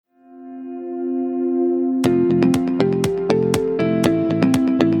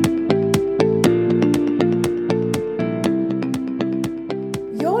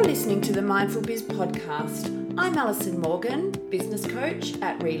Mindful Biz podcast. I'm Alison Morgan, business coach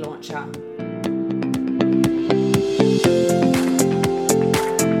at Relauncher.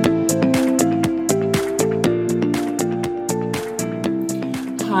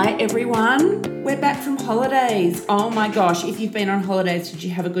 Hi everyone, we're back from holidays. Oh my gosh, if you've been on holidays, did you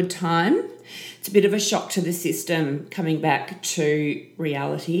have a good time? It's a bit of a shock to the system coming back to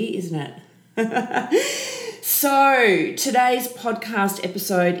reality, isn't it? So today's podcast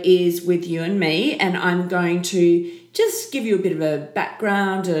episode is with you and me, and I'm going to just give you a bit of a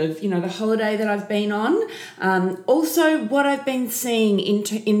background of, the holiday that I've been on. Also what I've been seeing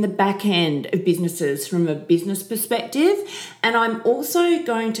in the back end of businesses from a business perspective. And I'm also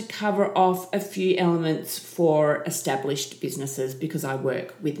going to cover off a few elements for established businesses because I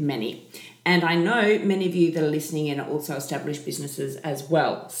work with many. And I know many of you that are listening in are also established businesses as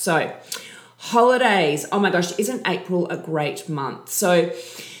well. So holidays. Oh my gosh, isn't April a great month? So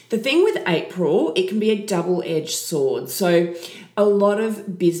the thing with April, it can be a double-edged sword. So a lot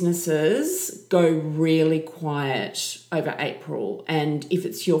of businesses go really quiet over April. And if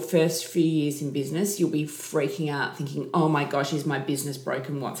it's your first few years in business, you'll be freaking out thinking, oh my gosh, is my business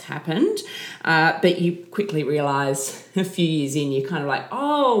broken? What's happened? But you quickly realize a few years in, you're kind of like,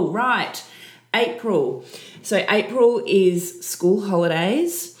 oh, right, April. So April is school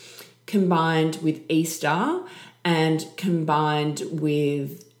holidays combined with Easter and combined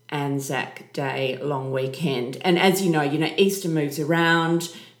with Anzac Day long weekend. And as you know, Easter moves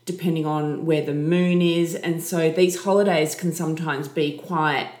around depending on where the moon is. And so these holidays can sometimes be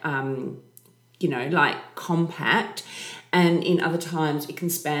quite, compact. And in other times it can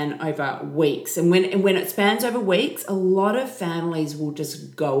span over weeks. And when it spans over weeks, a lot of families will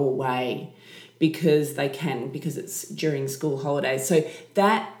just go away because it's during school holidays. So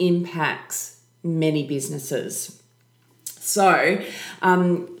that impacts many businesses. So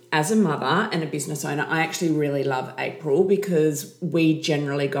as a mother and a business owner, I actually really love April because we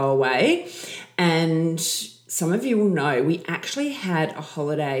generally go away. And some of you will know we actually had a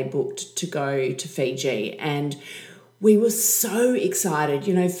holiday booked to go to Fiji, and we were so excited,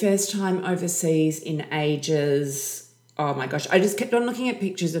 first time overseas in ages. Oh my gosh, I just kept on looking at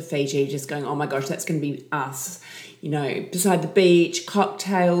pictures of Fiji, just going, oh my gosh, that's going to be us, beside the beach,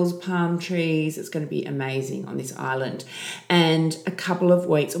 cocktails, palm trees. It's going to be amazing on this island. And a couple of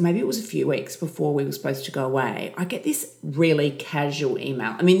weeks, or maybe it was a few weeks before we were supposed to go away, I get this really casual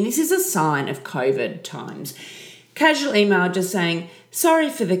email. I mean, this is a sign of COVID times. Casual email just saying, sorry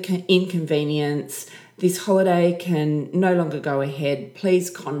for the inconvenience. This holiday can no longer go ahead. Please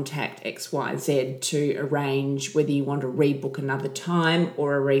contact XYZ to arrange whether you want to rebook another time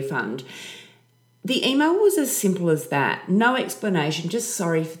or a refund. The email was as simple as that. No explanation, just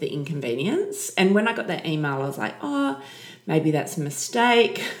sorry for the inconvenience. And when I got that email, I was like, oh, maybe that's a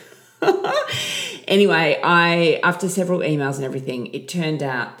mistake. Anyway, after several emails and everything, it turned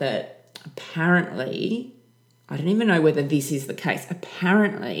out that apparently, I don't even know whether this is the case,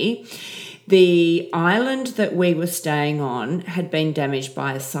 apparently the island that we were staying on had been damaged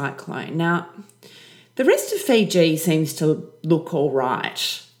by a cyclone. Now, the rest of Fiji seems to look all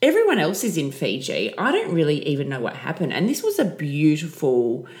right. Everyone else is in Fiji. I don't really even know what happened. And this was a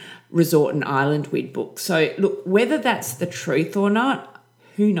beautiful resort and island we'd booked. So, look, whether that's the truth or not,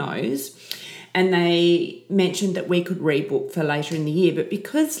 who knows? And they mentioned that we could rebook for later in the year. But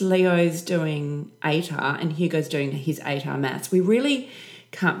because Leo's doing ATAR and Hugo's doing his ATAR maths, we really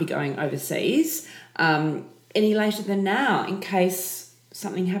can't be going overseas any later than now in case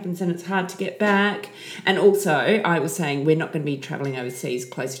something happens and it's hard to get back. And also, I was saying we're not going to be travelling overseas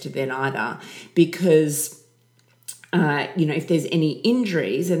closer to then either because, if there's any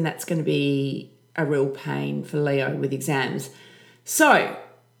injuries, then that's going to be a real pain for Leo with exams. So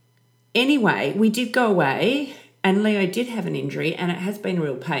anyway, we did go away and Leo did have an injury and it has been a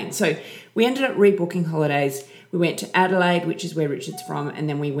real pain. So we ended up rebooking holidays. We went to Adelaide, which is where Richard's from, and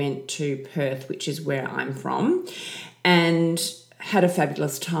then we went to Perth, which is where I'm from, and had a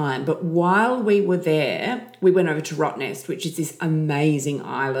fabulous time. But while we were there, we went over to Rottnest, which is this amazing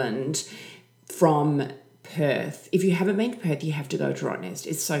island from Perth. If you haven't been to Perth, you have to go to Rottnest.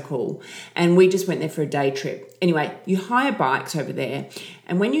 It's so cool. And we just went there for a day trip. Anyway, you hire bikes over there,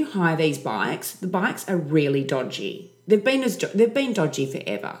 and when you hire these bikes, the bikes are really dodgy. They've been dodgy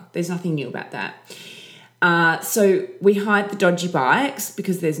forever. There's nothing new about that. So we hired the dodgy bikes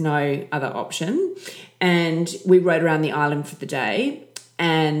because there's no other option, and we rode around the island for the day,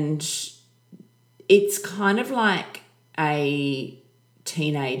 and it's kind of like a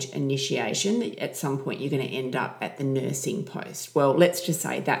teenage initiation. At some point you're going to end up at the nursing post. Well, let's just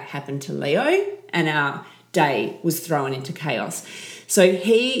say that happened to Leo and our day was thrown into chaos. So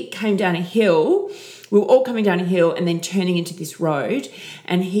he came down a hill. We were all coming down a hill and then turning into this road,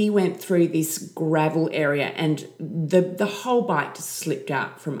 and he went through this gravel area, and the whole bike just slipped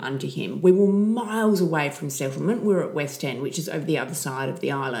out from under him. We were miles away from settlement. We were at West End, which is over the other side of the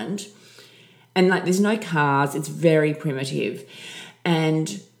island. And like there's no cars, it's very primitive.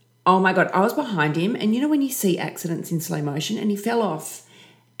 And oh my God, I was behind him, and you know when you see accidents in slow motion, and he fell off.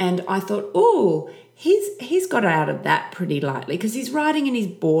 And I thought, oh, he's got out of that pretty lightly, because he's riding in his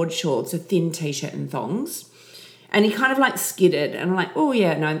board shorts, a thin T-shirt and thongs. And he kind of like skidded, and I'm like, oh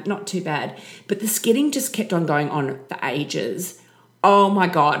yeah, no, not too bad. But the skidding just kept on going on for ages. Oh my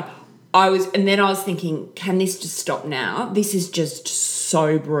God. And then I was thinking, can this just stop now? This is just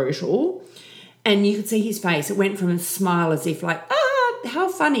so brutal. And you could see his face. It went from a smile as if like, how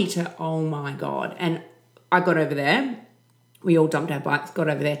funny, to, oh my God. And I got over there. We all dumped our bikes, got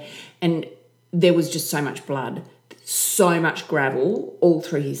over there, and there was just so much blood, so much gravel all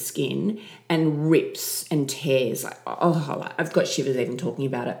through his skin, and rips and tears. Like, I've got shivers even talking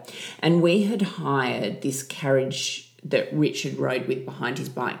about it. And we had hired this carriage that Richard rode with behind his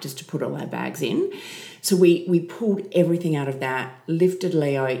bike just to put all our bags in. So we pulled everything out of that, lifted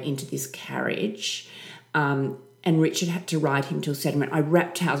Leo into this carriage, and Richard had to ride him till settlement. I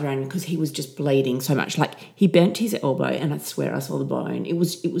wrapped towels around him because he was just bleeding so much. Like he bent his elbow, and I swear I saw the bone. It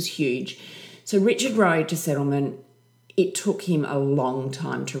was huge. So Richard rode to settlement. It took him a long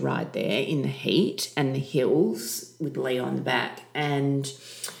time to ride there in the heat and the hills with Leo on the back. And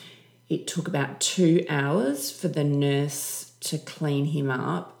it took about 2 hours for the nurse to clean him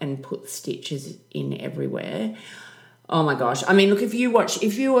up and put stitches in everywhere. Oh my gosh. I mean, look, if you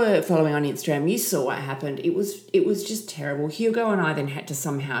were following on Instagram, you saw what happened. It was just terrible. Hugo and I then had to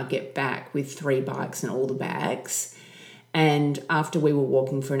somehow get back with 3 bikes and all the bags. And after we were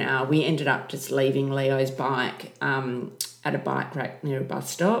walking for an hour, we ended up just leaving Leo's bike at a bike rack near a bus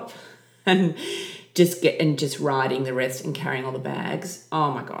stop and just riding the rest and carrying all the bags.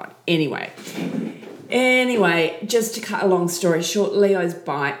 Oh my God. Anyway, just to cut a long story short, Leo's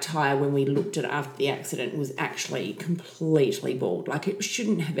bike tyre, when we looked at it after the accident, was actually completely bald. Like it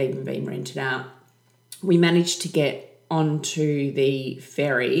shouldn't have even been rented out. We managed to get onto the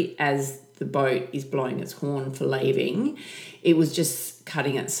ferry as the boat is blowing its horn for leaving. It was just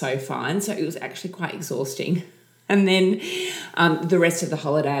cutting it so fine, so it was actually quite exhausting. And then the rest of the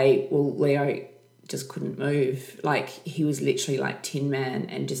holiday, well, Leo just couldn't move. Like he was literally like Tin Man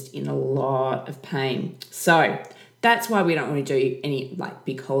and just in a lot of pain. So that's why we don't want to do any like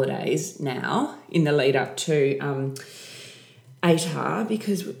big holidays now in the lead up to ATAR,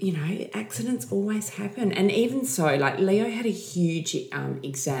 because accidents always happen. And even so, like Leo had a huge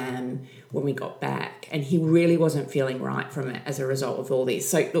exam when we got back, and he really wasn't feeling right from it as a result of all this.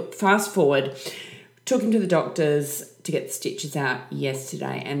 So look, fast forward, took him to the doctors to get the stitches out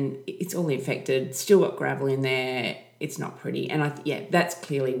yesterday, and it's all infected, still got gravel in there. It's not pretty. And that's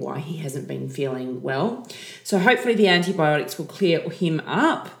clearly why he hasn't been feeling well. So hopefully the antibiotics will clear him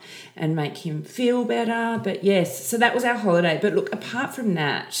up and make him feel better. But yes, so that was our holiday. But look, apart from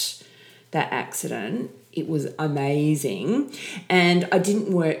that accident, it was amazing. And I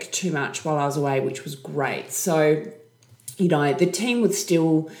didn't work too much while I was away, which was great. So, the team was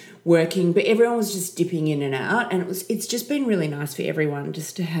still working, but everyone was just dipping in and out. And it's just been really nice for everyone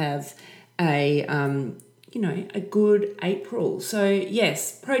just to have a good April. So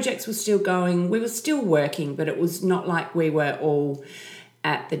yes, projects were still going. We were still working, but it was not like we were all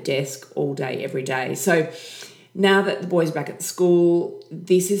at the desk all day, every day. So now that the boys are back at school,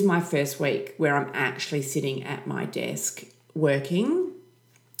 this is my first week where I'm actually sitting at my desk working.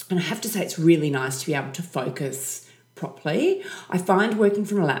 And I have to say, it's really nice to be able to focus properly. I find working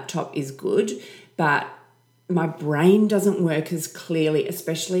from a laptop is good, but my brain doesn't work as clearly,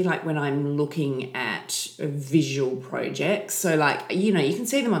 especially like when I'm looking at visual projects. So like, you can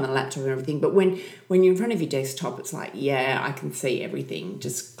see them on the laptop and everything, but when you're in front of your desktop, it's like, yeah, I can see everything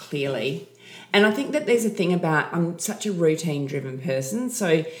just clearly. And I think that there's a thing about, I'm such a routine driven person.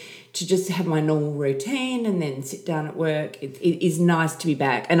 So to just have my normal routine and then sit down at work, it is nice to be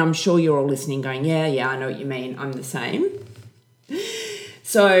back. And I'm sure you're all listening going, yeah, I know what you mean. I'm the same.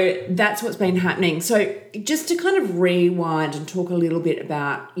 So that's what's been happening. So just to kind of rewind and talk a little bit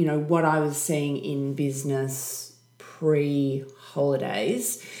about, what I was seeing in business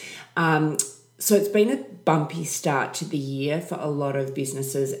pre-holidays. So it's been a bumpy start to the year for a lot of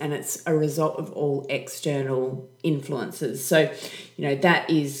businesses, and it's a result of all external influences. So, that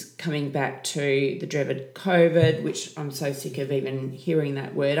is coming back to the dreaded COVID, which I'm so sick of even hearing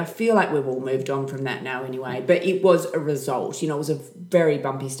that word. I feel like we've all moved on from that now anyway, but it was a result. It was a very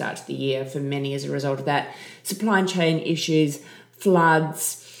bumpy start to the year for many as a result of that. Supply chain issues,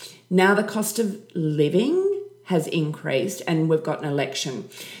 floods. Now the cost of living has increased and we've got an election.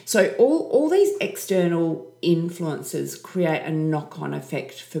 So all these external influences create a knock-on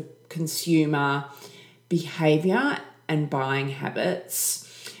effect for consumer behaviour and buying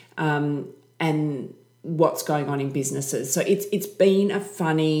habits, and what's going on in businesses. So it's been a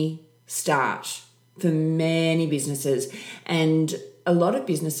funny start for many businesses, and a lot of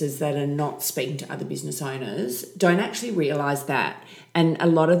businesses that are not speaking to other business owners don't actually realise that, and a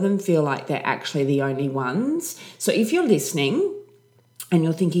lot of them feel like they're actually the only ones. So if you're listening and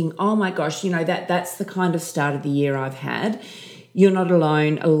you're thinking, oh my gosh, that's the kind of start of the year I've had, you're not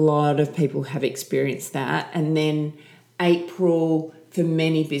alone. A lot of people have experienced that. And then April for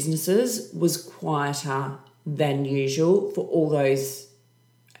many businesses was quieter than usual for all those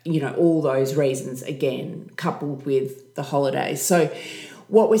reasons, again, coupled with the holidays. So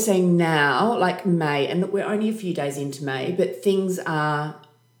what we're seeing now, like May, and look, we're only a few days into May, but things are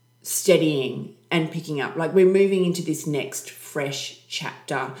steadying and picking up. Like we're moving into this next fresh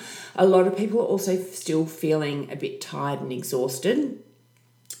chapter. A lot of people are also still feeling a bit tired and exhausted.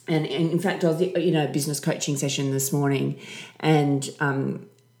 And in fact, I was in a business coaching session this morning, and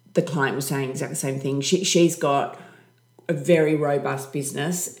the client was saying exactly the same thing. She's got a very robust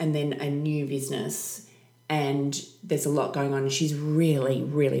business and then a new business, and there's a lot going on, and she's really,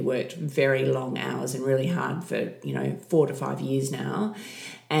 really worked very long hours and really hard for 4 to 5 years now.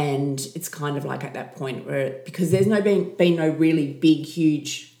 And it's kind of like at that point where, because there's been no really big,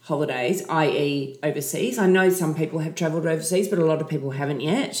 huge holidays, i.e. overseas. I know some people have travelled overseas, but a lot of people haven't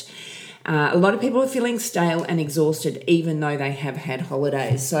yet. A lot of people are feeling stale and exhausted, even though they have had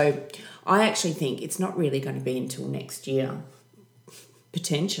holidays. So I actually think it's not really going to be until next year,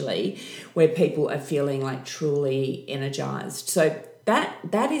 potentially, where people are feeling like truly energised. So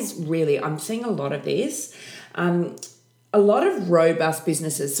that is really, I'm seeing a lot of this. A lot of robust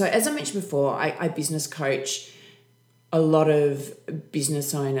businesses. So as I mentioned before, I business coach a lot of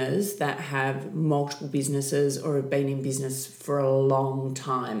business owners that have multiple businesses or have been in business for a long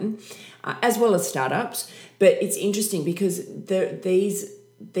time, as well as startups. But it's interesting because these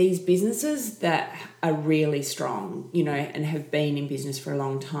businesses that are really strong, and have been in business for a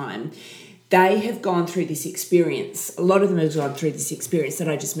long time, they have gone through this experience. A lot of them have gone through this experience that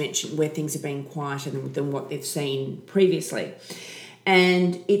I just mentioned, where things have been quieter than what they've seen previously.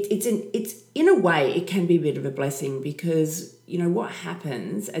 And it's in a way, it can be a bit of a blessing because, what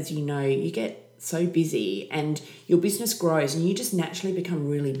happens, as you get so busy and your business grows and you just naturally become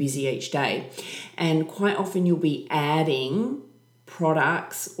really busy each day. And quite often you'll be adding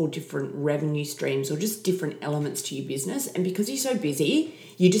products or different revenue streams or just different elements to your business. And because you're so busy,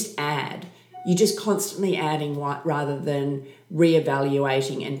 you just add. You're just constantly adding rather than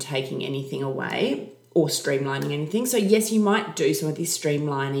reevaluating and taking anything away or streamlining anything. So yes, you might do some of this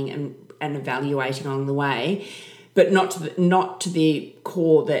streamlining and evaluating along the way, but not to the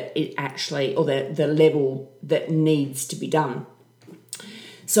core that it actually, or the level that needs to be done.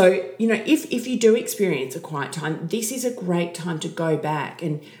 So, if you do experience a quiet time, this is a great time to go back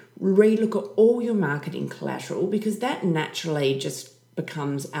and relook at all your marketing collateral, because that naturally just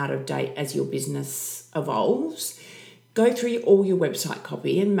becomes out of date as your business evolves. Go through all your website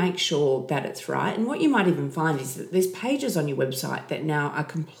copy and make sure that it's right. And what you might even find is that there's pages on your website that now are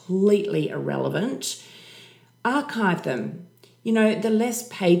completely irrelevant. Archive them. The less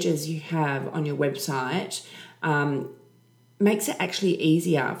pages you have on your website makes it actually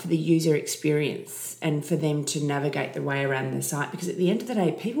easier for the user experience and for them to navigate their way around the site. Because at the end of the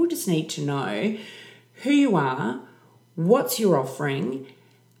day, people just need to know who you are, what's your offering,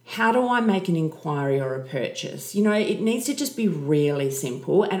 how do I make an inquiry or a purchase? It needs to just be really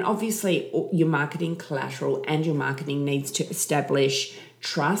simple. And obviously your marketing collateral and your marketing needs to establish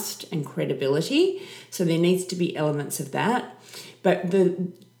trust and credibility. So there needs to be elements of that. But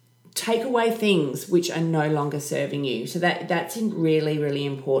take away things which are no longer serving you. So that's really, really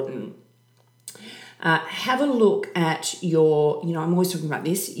important. Have a look at your, I'm always talking about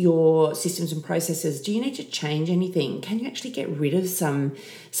this, your systems and processes. Do you need to change anything? Can you actually get rid of some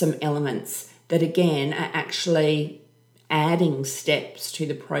elements that, again, are actually adding steps to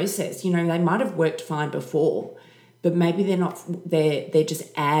the process? They might have worked fine before, but maybe they're not, they're just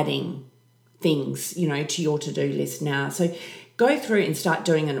adding things, to your to-do list now. So go through and start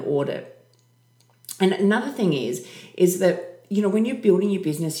doing an audit. And another thing is that, when you're building your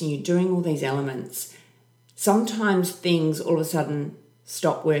business and you're doing all these elements, sometimes things all of a sudden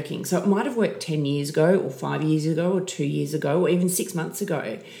stop working. So it might have worked 10 years ago or 5 years ago or 2 years ago or even 6 months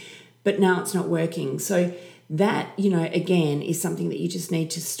ago, but now it's not working. So that, again, is something that you just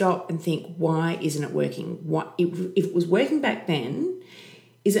need to stop and think, why isn't it working? If it was working back then,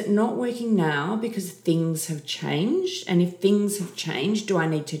 is it not working now because things have changed? And if things have changed, do I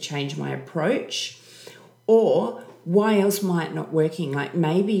need to change my approach? Or why else might it not working? Like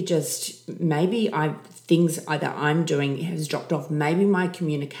maybe things that I'm doing has dropped off. Maybe my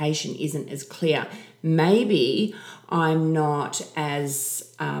communication isn't as clear. Maybe I'm not as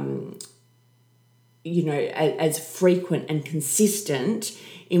as frequent and consistent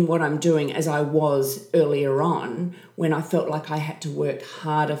in what I'm doing as I was earlier on, when I felt like I had to work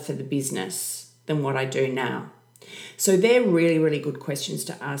harder for the business than what I do now. So they're really, really good questions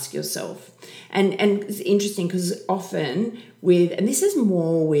to ask yourself. And it's interesting because often and this is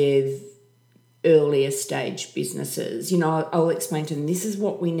more with earlier stage businesses, I'll explain to them, this is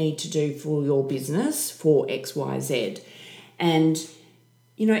what we need to do for your business for X, Y, Z. And,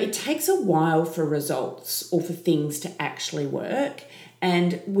 it takes a while for results or for things to actually work.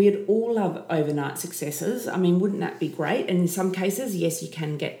 And we'd all love overnight successes. I mean, wouldn't that be great? And in some cases, yes, you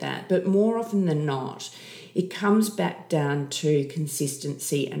can get that. But more often than not, it comes back down to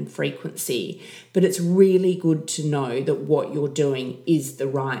consistency and frequency. But it's really good to know that what you're doing is the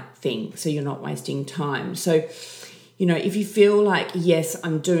right thing, so you're not wasting time. So, if you feel like, yes,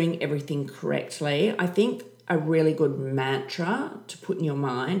 I'm doing everything correctly, I think a really good mantra to put in your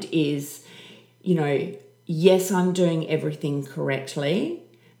mind is, yes, I'm doing everything correctly,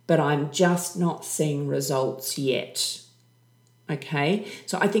 but I'm just not seeing results yet. Okay,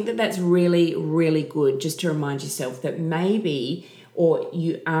 so I think that that's really, really good, just to remind yourself that maybe, or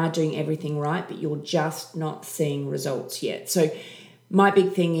you are doing everything right, but you're just not seeing results yet. So my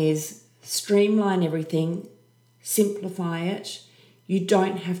big thing is streamline everything, simplify it. You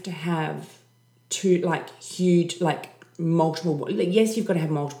don't have to have multiple. Yes, you've got to have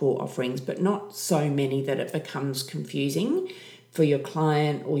multiple offerings, but not so many that it becomes confusing for your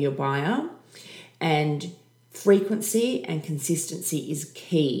client or your buyer. And frequency and consistency is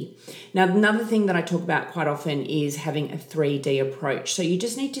key. Now, another thing that I talk about quite often is having a 3D approach. So you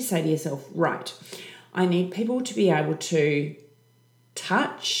just need to say to yourself, right, I need people to be able to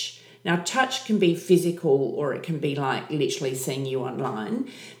touch. Now, touch can be physical or it can be like literally seeing you online,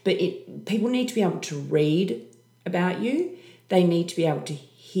 but people need to be able to read about you. They need to be able to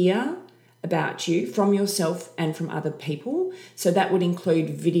hear about you from yourself and from other people. So that would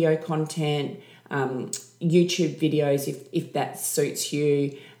include video content, YouTube videos if that suits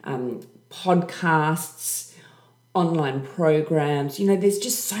you, podcasts, online programs. There's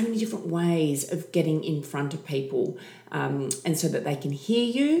just so many different ways of getting in front of people, and so that they can hear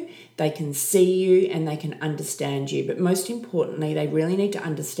you, they can see you, and they can understand you. But most importantly, they really need to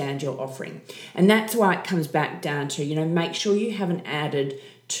understand your offering. And that's why it comes back down to, make sure you haven't added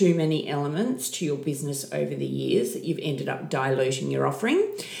too many elements to your business over the years that you've ended up diluting your offering.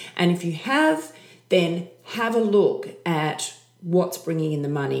 And if you have, then have a look at what's bringing in the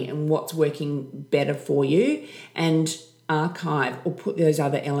money and what's working better for you, and archive or put those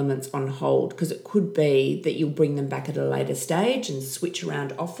other elements on hold, because it could be that you'll bring them back at a later stage and switch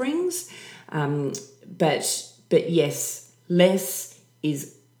around offerings. But yes, less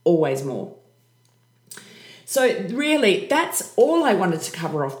is always more. So really, that's all I wanted to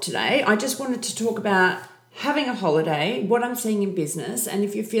cover off today. I just wanted to talk about having a holiday, what I'm seeing in business, and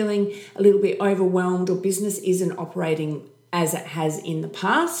if you're feeling a little bit overwhelmed or business isn't operating as it has in the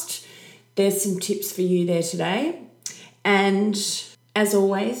past, there's some tips for you there today. And as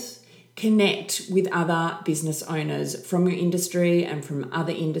always, connect with other business owners from your industry and from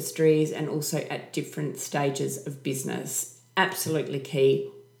other industries, and also at different stages of business. Absolutely key,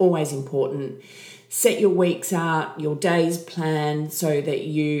 always important. Set your weeks out, your days planned so that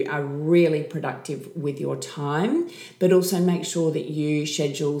you are really productive with your time, but also make sure that you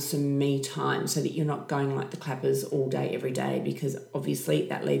schedule some me time so that you're not going like the clappers all day, every day, because obviously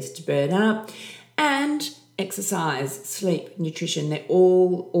that leads to burnout. And exercise, sleep, nutrition, they're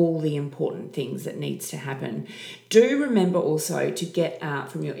all the important things that needs to happen. Do remember also to get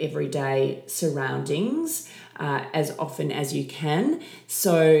out from your everyday surroundings as often as you can.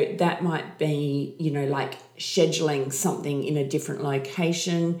 So that might be, like scheduling something in a different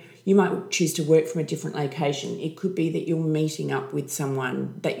location. You might choose to work from a different location. It could be that you're meeting up with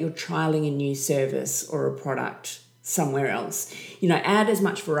someone, that you're trialing a new service or a product somewhere else. Add as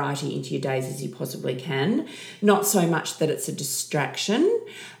much variety into your days as you possibly can. Not so much that it's a distraction,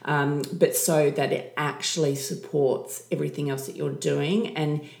 but so that it actually supports everything else that you're doing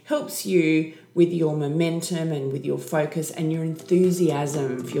and helps you with your momentum and with your focus and your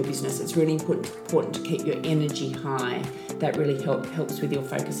enthusiasm for your business. It's really important to keep your energy high. That really helps with your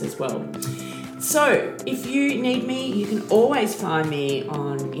focus as well. So if you need me, you can always find me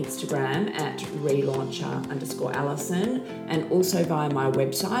on Instagram at relauncher_Alison and also via my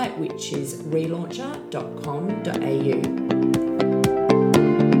website, which is relauncher.com.au.